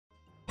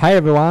Hi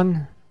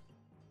everyone,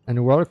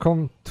 and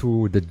welcome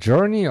to the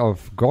journey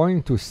of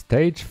going to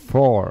stage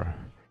 4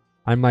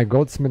 on my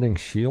goldsmithing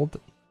shield.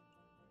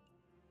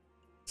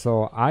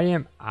 So I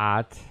am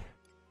at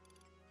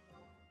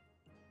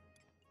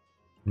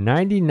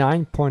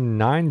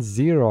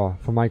 99.90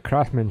 for my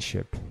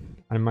craftsmanship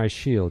and my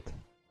shield.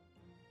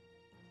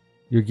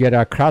 You get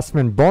a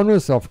craftsman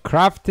bonus of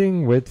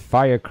crafting with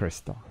fire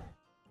crystal.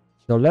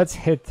 So let's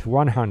hit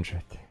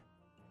 100.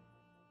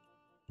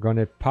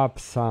 Gonna pop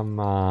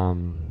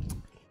some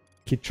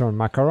kitchen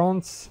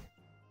macarons.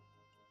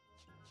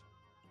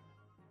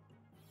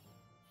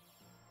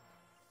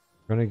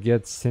 Gonna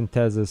get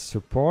synthesis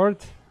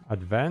support,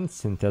 advanced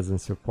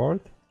synthesis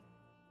support.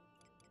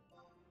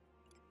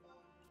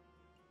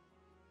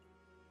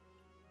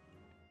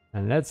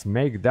 And let's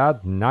make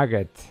that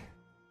nugget.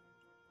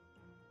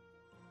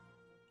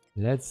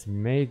 Let's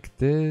make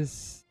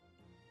this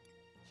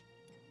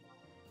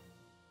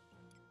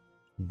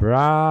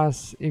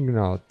brass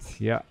ingot.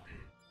 Yeah.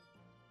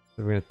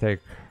 So we're gonna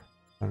take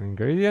some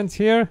ingredients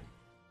here.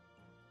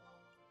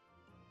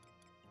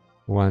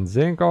 1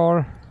 zinc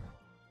ore,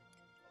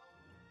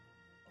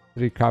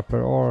 3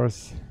 copper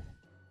ores,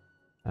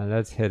 and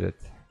let's hit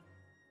it.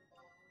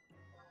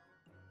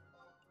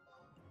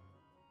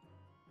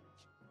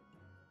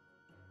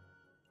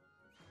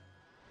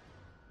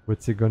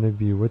 What's it gonna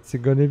be? What's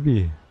it gonna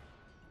be?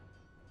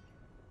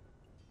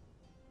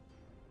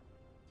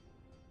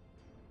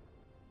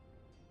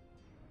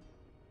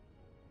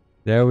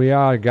 There we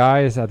are,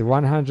 guys, at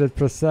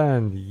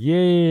 100%.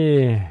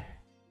 Yeah!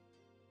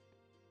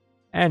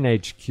 And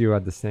HQ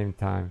at the same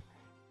time.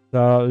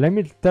 So let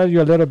me tell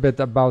you a little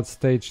bit about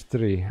stage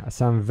 3.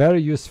 Some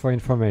very useful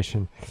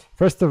information.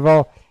 First of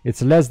all,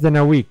 it's less than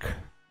a week.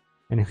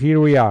 And here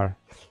we are.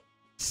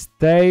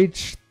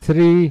 Stage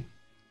 3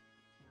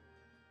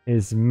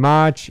 is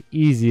much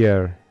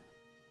easier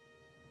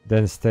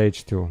than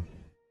stage 2.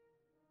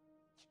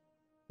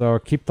 So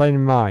keep that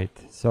in mind.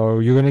 So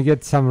you're gonna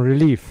get some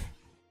relief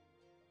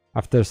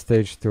after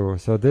stage 2.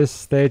 So this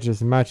stage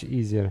is much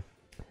easier.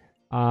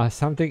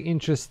 Something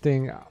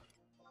interesting.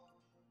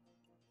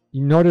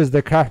 You notice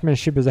the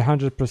craftsmanship is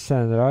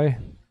 100%, right?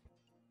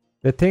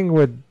 The thing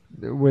with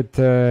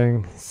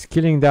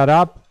skilling that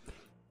up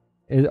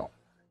is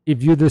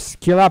if you do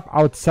skill up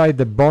outside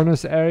the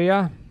bonus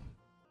area,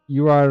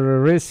 you are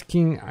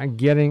risking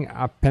getting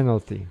a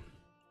penalty.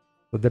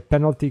 So the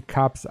penalty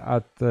caps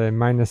at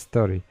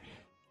 -30.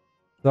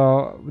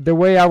 So the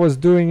way I was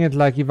doing it,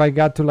 like if I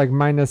got to like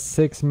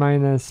 -6,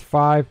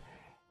 -5,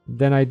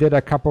 then I did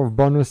a couple of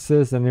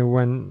bonuses and it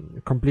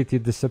went completely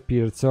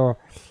disappeared. So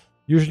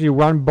usually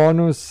one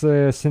bonus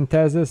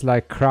synthesis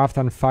like craft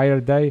and fire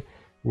day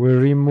will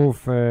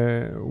remove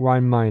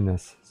 1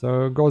 minus.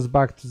 So it goes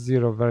back to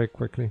 0 very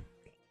quickly.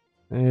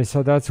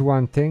 So that's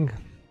one thing.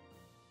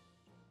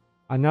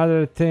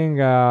 Another thing,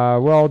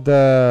 well,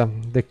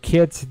 the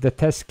kits, the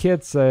test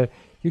kits,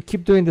 you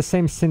keep doing the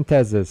same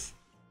synthesis.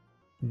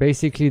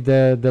 Basically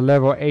the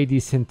level 80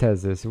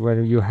 synthesis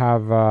where you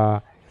have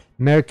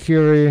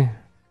mercury,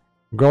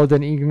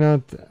 golden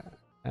ingot,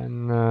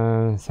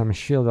 and some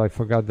shield. I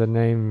forgot the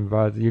name,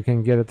 but you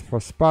can get it for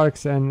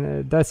sparks,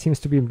 and that seems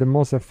to be the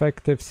most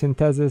effective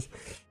synthesis.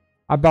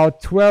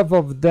 About 12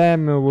 of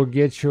them will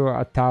get you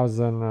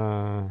 1,000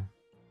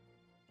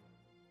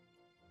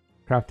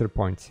 crafter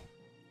points.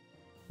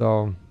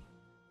 So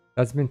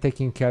that's been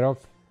taken care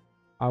of.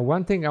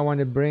 One thing I want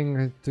to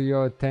bring to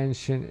your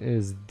attention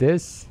is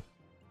this.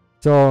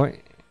 So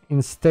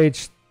in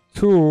stage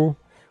 2,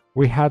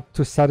 we had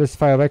to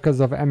satisfy records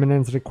of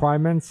eminence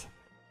requirements.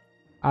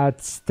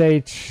 At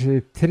stage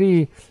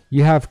 3,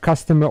 you have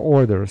customer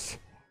orders.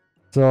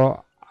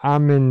 So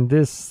I'm in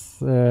this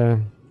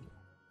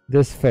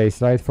this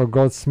phase, right, for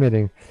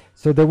goldsmithing.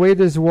 So the way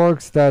this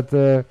works, that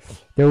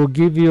they will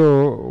give you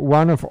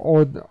one of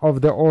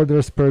the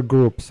orders per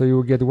group. So you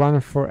will get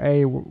 1 for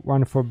A,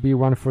 1 for B,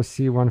 1 for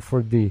C, 1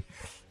 for D.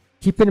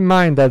 Keep in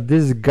mind that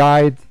this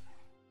guide,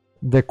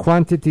 the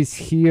quantities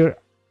here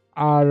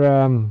are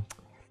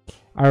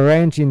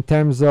arranged in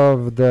terms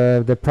of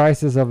the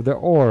prices of the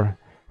ore.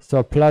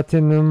 So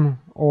platinum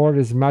ore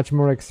is much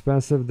more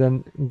expensive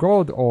than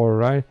gold ore,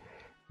 right?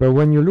 But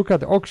when you look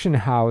at auction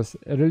house,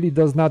 it really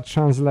does not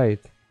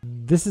translate.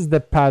 This is the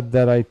path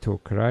that I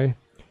took, right?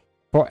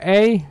 For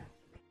A,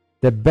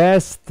 the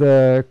best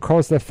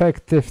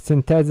cost-effective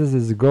synthesis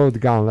is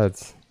gold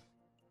gauntlets,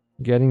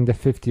 getting the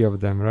 50 of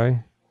them,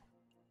 right?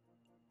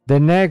 The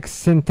next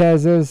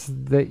synthesis,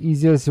 the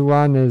easiest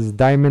one, is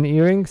diamond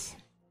earrings.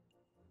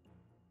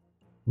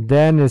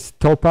 Then is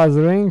topaz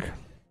ring.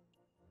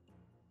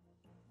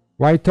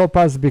 Why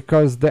topaz?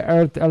 Because the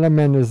earth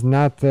element is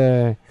not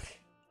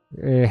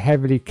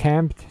heavily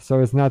camped, so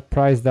it's not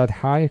priced that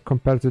high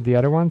compared to the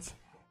other ones.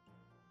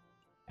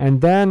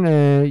 And then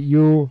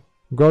you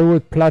go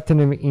with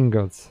platinum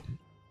ingots.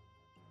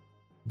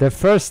 The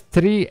first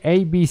 3,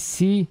 A, B,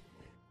 C,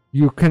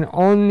 you can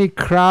only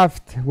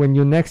craft when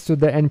you're next to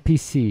the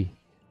NPC.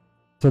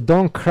 So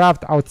don't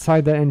craft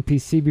outside the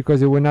NPC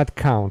because it will not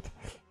count.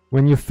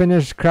 When you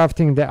finish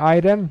crafting the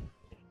item,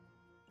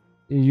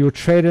 you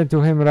trade it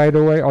to him right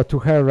away or to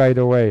her right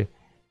away,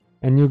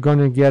 and you're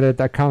gonna get it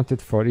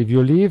accounted for. If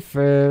you leave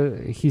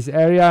his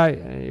area,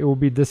 it will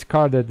be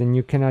discarded and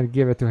you cannot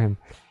give it to him.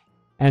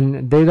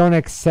 And they don't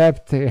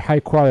accept high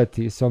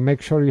quality, so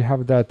make sure you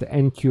have that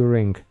NQ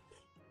ring.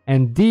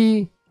 And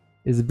D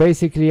is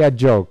basically a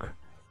joke.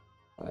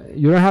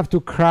 You don't have to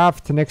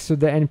craft next to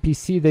the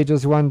NPC, they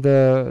just want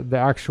the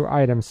actual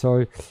item.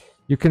 So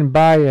you can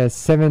buy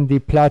 70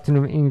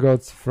 platinum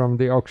ingots from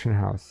the auction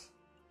house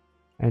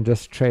and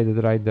just trade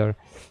it right there.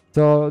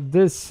 So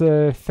this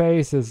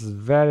phase is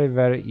very,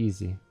 very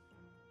easy.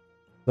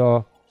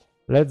 So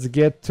let's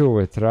get to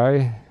it,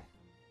 right?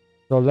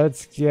 So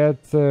let's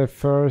get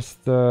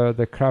first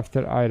the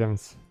crafted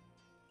items.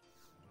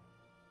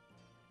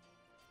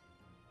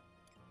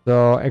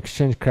 So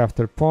exchange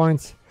crafter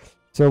points.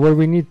 So what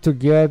we need to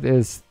get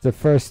is the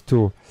first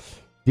two.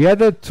 The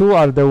other two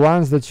are the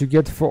ones that you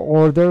get for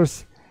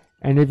orders,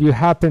 and if you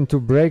happen to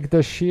break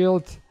the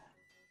shield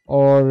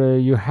or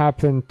you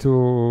happen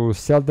to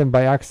sell them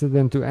by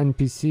accident to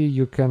NPC,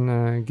 you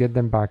can get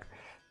them back.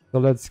 So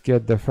let's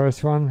get the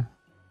first one.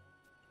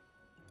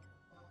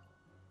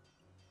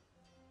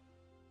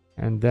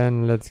 And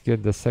then let's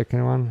get the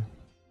second one.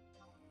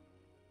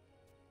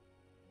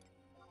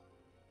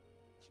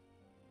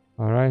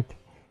 Alright.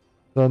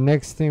 So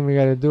next thing we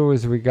gotta do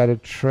is we gotta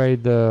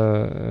trade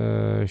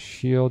the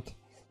shield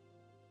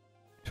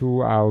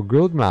to our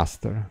guild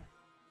master.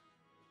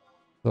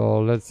 So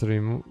let's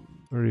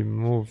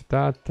remove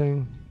that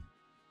thing.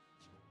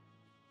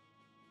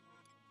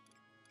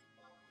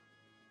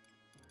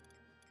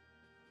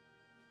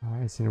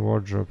 It's in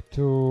wardrobe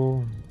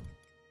 2.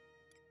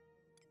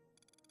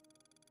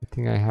 I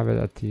think I have it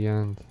at the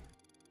end.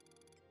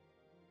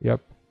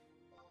 Yep.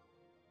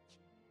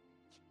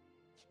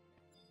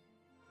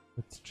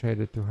 Let's trade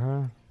it to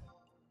her.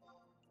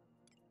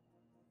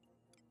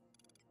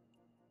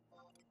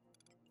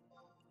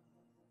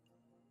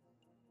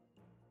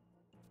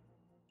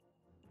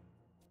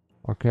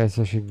 Okay,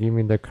 so she gave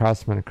me the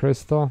craftsman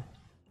crystal.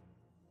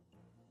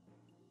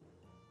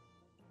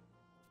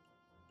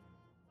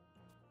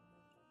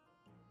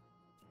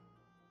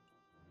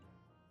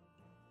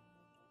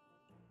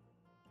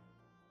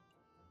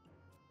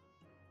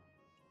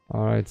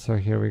 Alright, so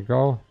here we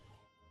go.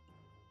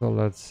 So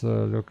let's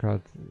look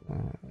at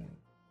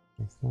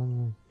this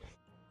one.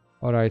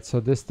 Alright,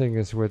 so this thing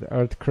is with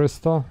earth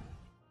crystal.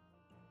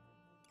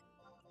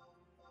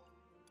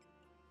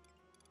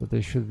 So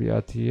they should be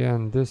at the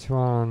end. This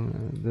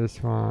one,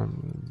 this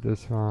one,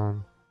 this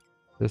one,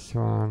 this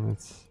one.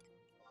 It's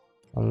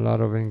a lot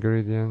of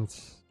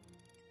ingredients.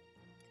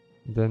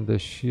 Then the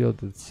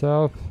shield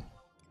itself.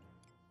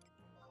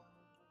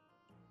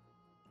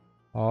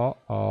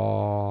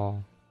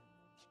 Uh-oh.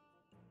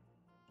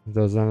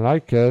 Doesn't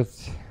like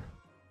it.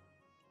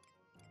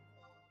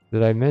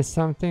 Did I miss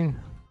something?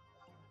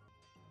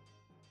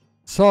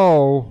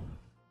 So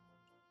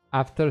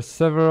after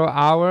several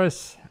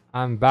hours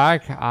I'm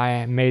back.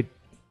 I made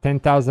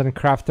 10,000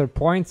 crafter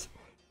points.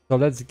 So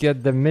let's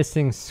get the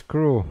missing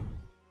screw.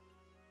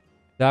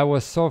 That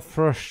was so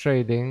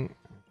frustrating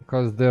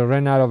because they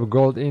ran out of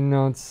gold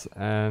ingots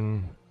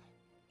and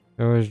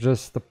it was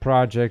just a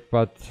project,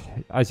 but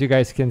as you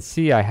guys can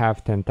see I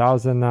have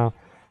 10,000 now.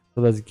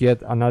 So let's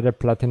get another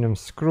platinum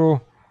screw.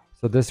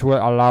 So this will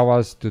allow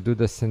us to do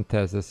the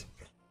synthesis.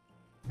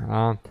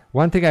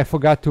 One thing I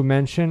forgot to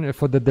mention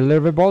for the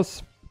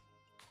deliverables.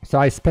 So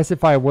I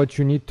specify what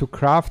you need to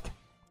craft.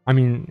 I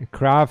mean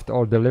craft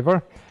or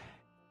deliver.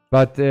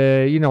 But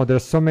you know,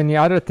 there's so many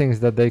other things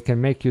that they can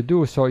make you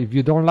do. So if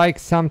you don't like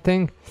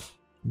something,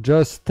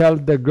 just tell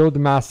the guild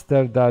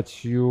master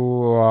that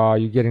you're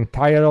getting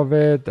tired of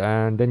it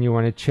and then you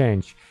want to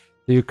change.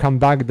 So you come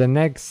back the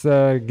next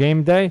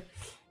game day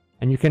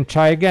and you can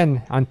try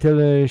again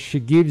until she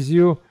gives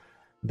you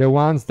the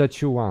ones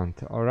that you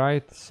want.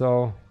 Alright,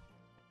 so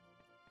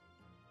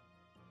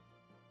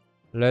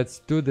let's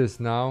do this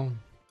now.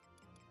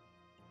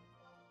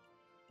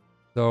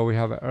 So we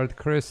have earth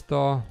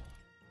crystal.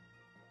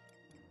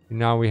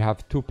 Now we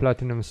have 2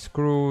 platinum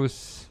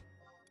screws.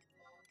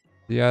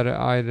 The other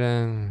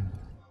item.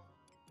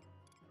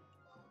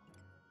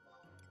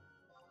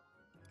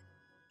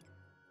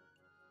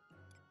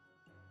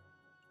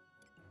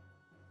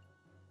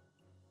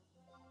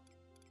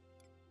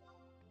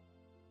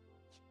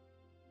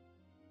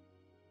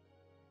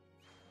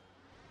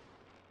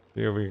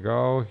 Here we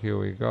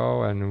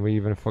go, and we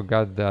even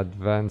forgot the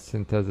advanced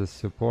synthesis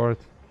support.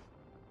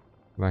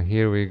 But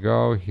here we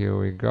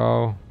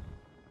go.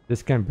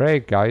 This can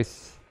break,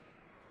 guys.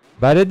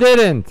 But it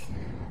didn't!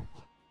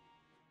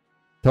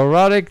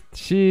 Thoracic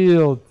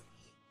shield!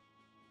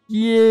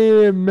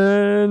 Yeah,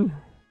 man!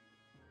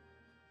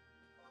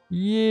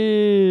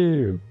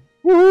 Yeah!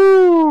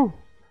 Woo!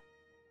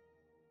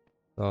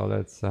 So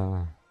let's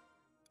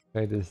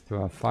trade this to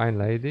a fine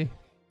lady.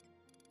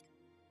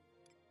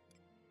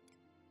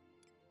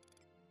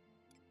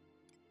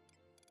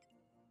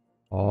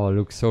 Oh,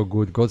 looks so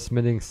good.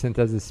 Goldsmithing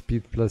synthesis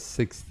speed plus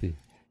 60.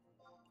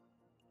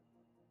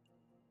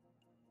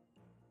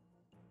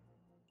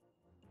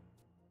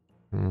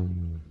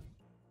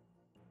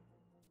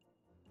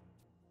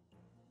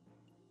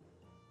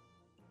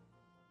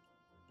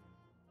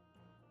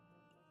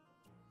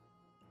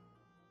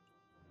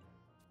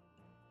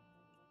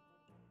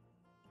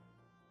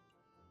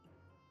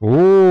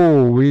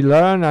 Ooh, we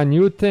learn a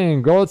new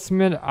thing.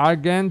 Goldsmith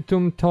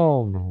Argentum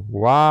Tome.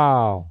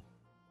 Wow.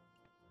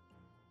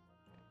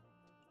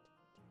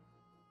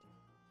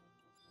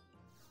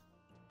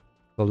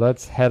 So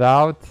let's head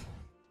out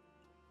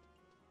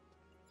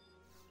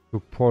to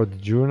Port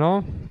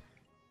Juno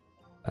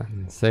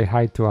and say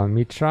hi to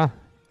Amitra.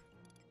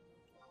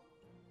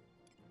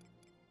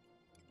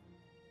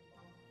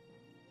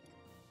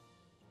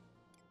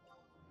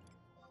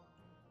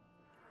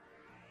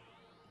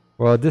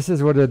 Well, this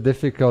is where the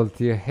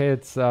difficulty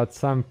hits. At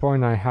some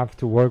point I have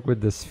to work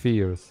with the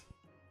spheres,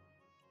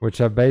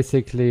 which are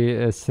basically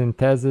a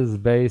synthesis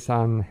based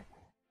on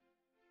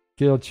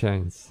kill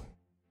chains.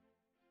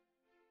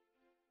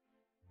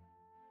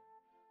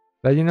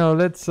 But you know,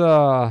 let's you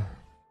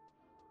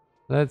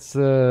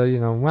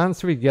know,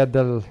 once we get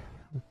the,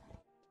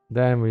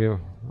 then we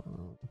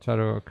try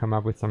to come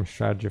up with some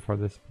strategy for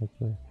this. But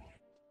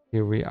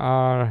here we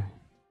are.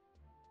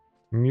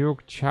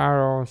 Muk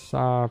Charos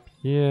up.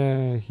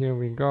 Yeah, here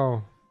we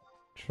go.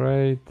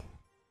 Trade.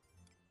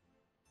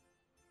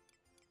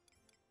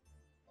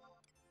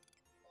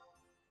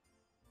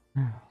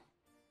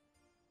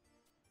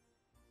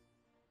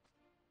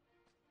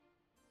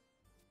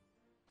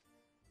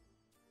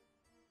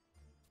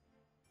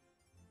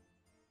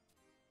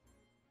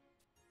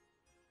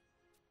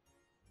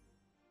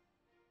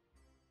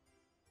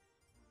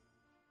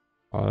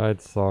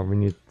 Alright, so we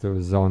need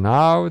to zone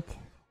out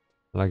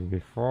like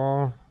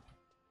before.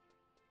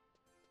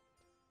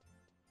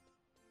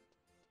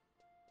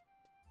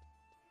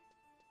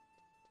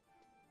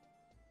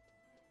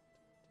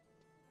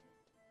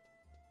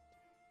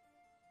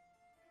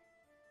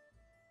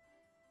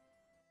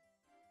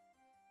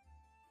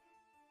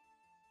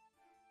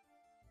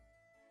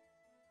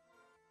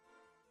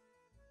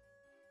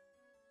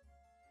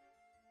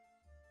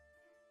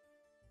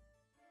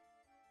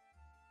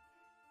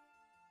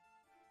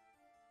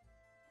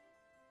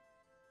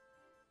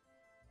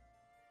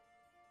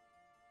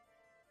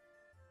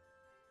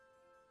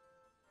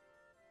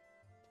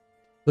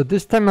 So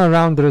this time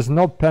around there is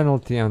no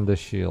penalty on the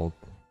shield.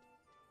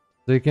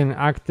 So you can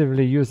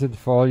actively use it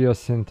for all your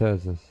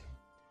synthesis.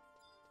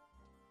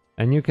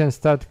 And you can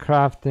start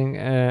crafting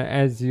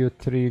as you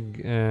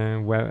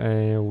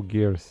trigger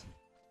gears.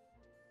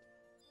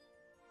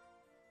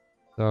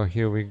 So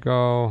here we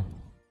go.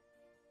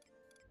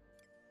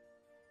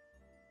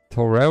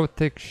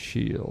 Thoracic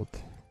shield.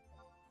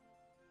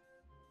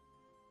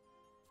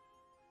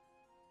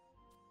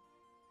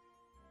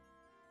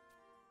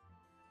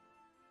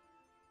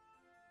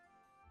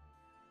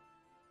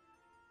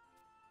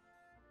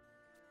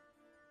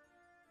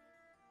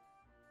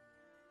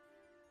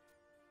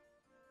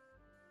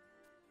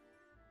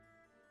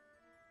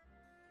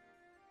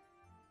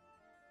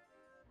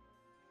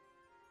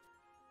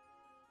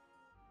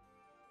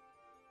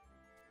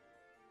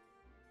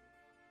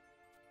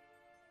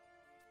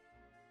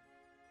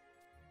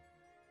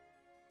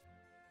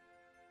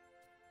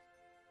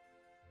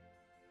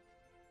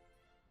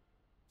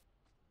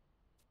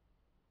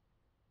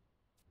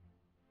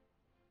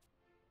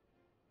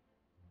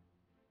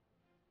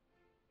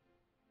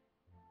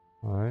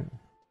 Alright.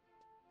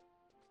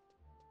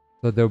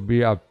 So there'll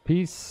be a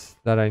piece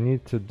that I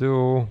need to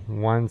do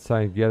once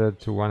I get it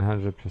to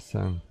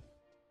 100%,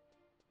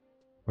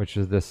 which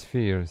is the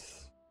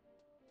spheres.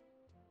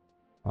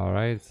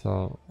 Alright,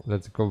 so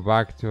let's go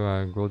back to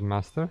a Gold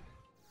Master.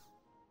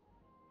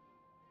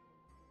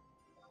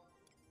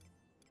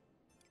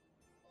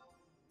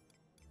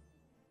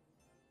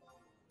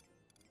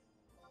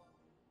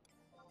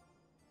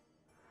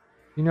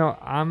 You know,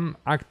 I'm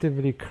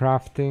actively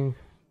crafting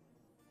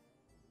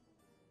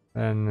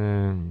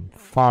and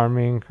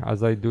farming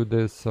as I do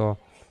this, so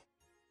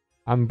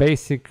I'm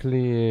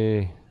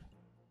basically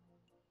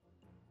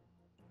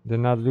did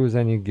not lose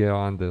any gear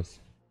on this,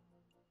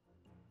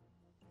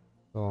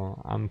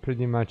 so I'm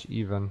pretty much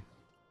even.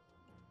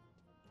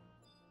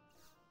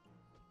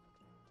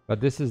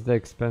 But this is the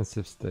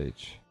expensive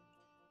stage.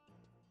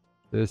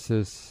 This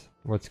is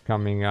what's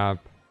coming up.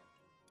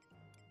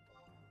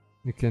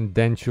 You can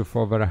dent you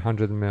for over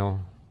 100 mil.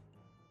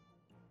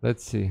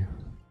 Let's see.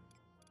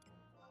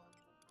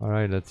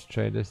 Alright, let's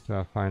trade this to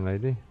a fine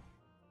lady.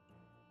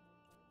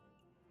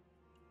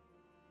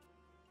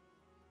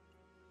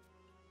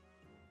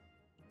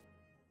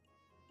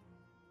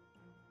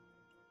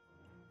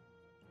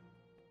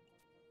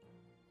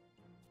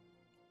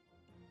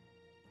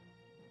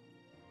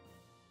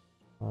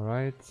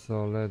 Alright,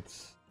 so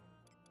let's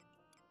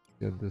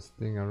get this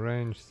thing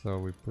arranged. So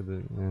we put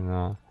it in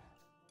a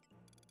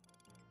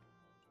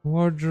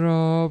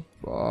wardrobe.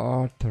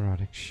 Oh,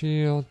 thoracic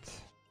shield.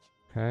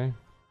 Okay.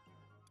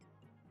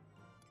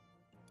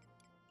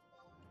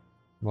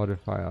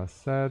 Modify our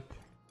set.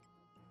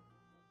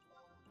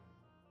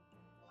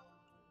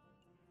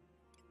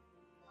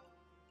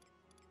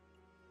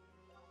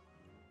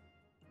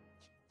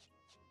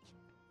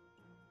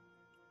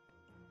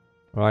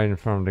 Right in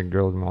front of the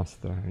Gold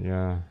Master,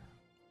 yeah.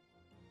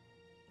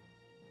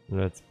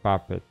 Let's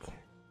pop it.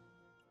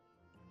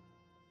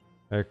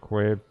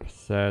 Equip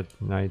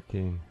set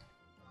 19.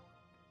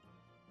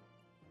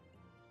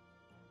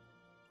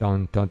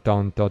 Dun dun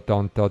dun dun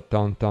dun dun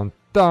dun dun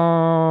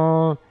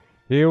dun.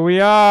 Here we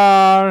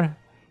are.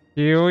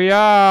 Here we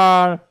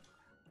are.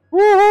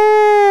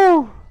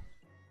 Woohoo!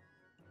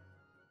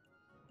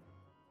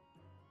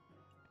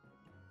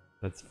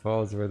 Let's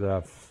pause with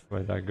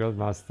a good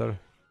master.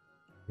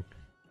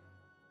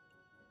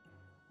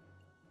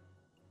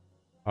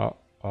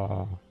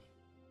 Uh-oh.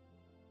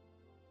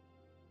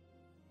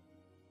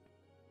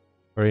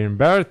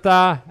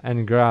 Rimberta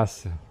and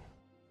Grasso,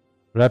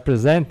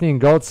 representing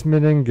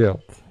Goldsmithing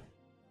Guild.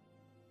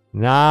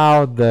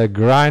 Now the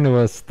grind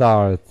will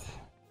start.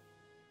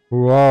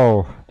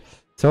 Whoa,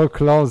 so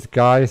close,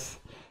 guys.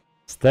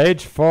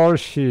 Stage 4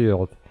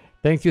 shield.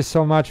 Thank you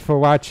so much for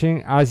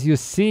watching. As you've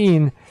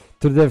seen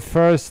through the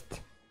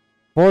first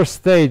 4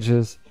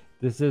 stages,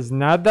 this is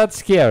not that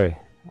scary,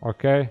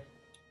 okay?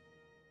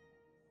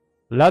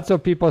 Lots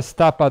of people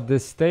stop at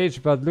this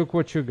stage, but look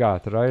what you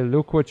got, right?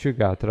 Look what you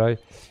got, right?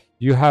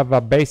 You have a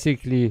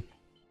basically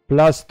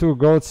 +2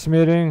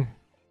 goldsmithing.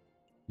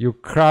 You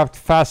craft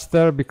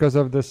faster because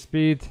of the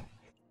speed.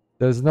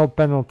 There's no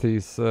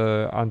penalties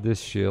on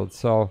this shield,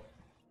 so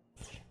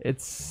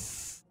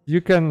it's, you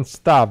can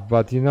stop,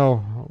 but you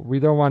know, we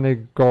don't want to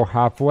go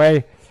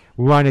halfway.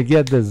 We want to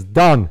get this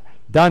done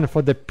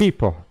for the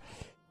people,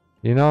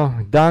 you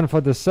know, done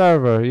for the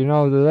server, you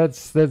know.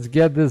 Let's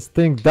get this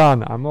thing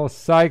done. I'm all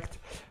psyched.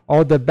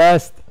 All the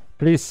best.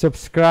 Please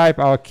subscribe.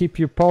 I'll keep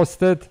you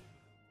posted.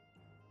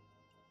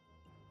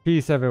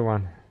 Peace,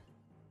 everyone.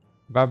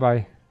 Bye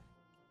bye.